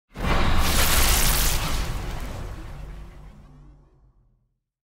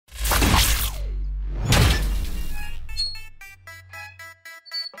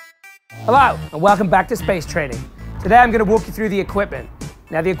Hello, and welcome back to Space Training. Today I'm going to walk you through the equipment.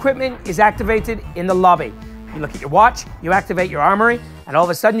 Now the equipment is activated in the lobby. You look at your watch, you activate your armory, and all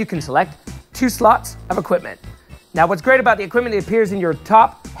of a sudden you can select 2 slots of equipment. Now what's great about the equipment, it appears in your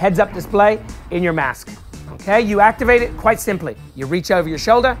top heads-up display in your mask. Okay, you activate it quite simply. You reach over your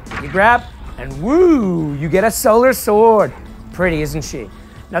shoulder, you grab, and woo, you get a solar sword. Pretty, isn't she?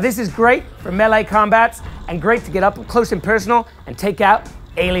 Now this is great for melee combats and great to get up close and personal and take out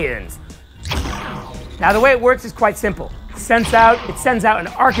aliens. Now the way it works is quite simple. It sends out an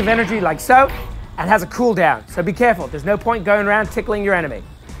arc of energy like so, and has a cooldown. So be careful, there's no point going around tickling your enemy.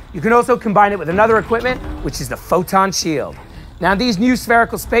 You can also combine it with another equipment, which is the Photon-Schild. Now these new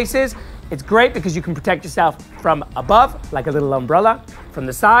spherical spaces, it's great because you can protect yourself from above, like a little umbrella, from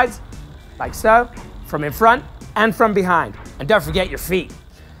the sides, like so, from in front, and from behind. And don't forget your feet.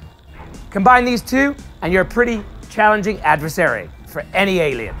 Combine these two, and you're a pretty challenging adversary for any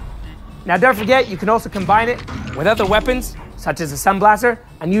alien. Now don't forget, you can also combine it with other weapons, such as a sunblaster,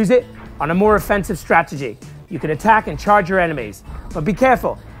 and use it on a more offensive strategy. You can attack and charge your enemies, but be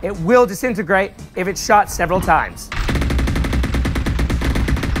careful, it will disintegrate if it's shot several times.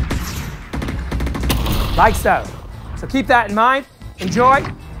 Like so. So keep that in mind, enjoy,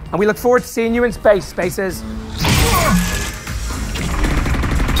 and we look forward to seeing you in space, Spacers.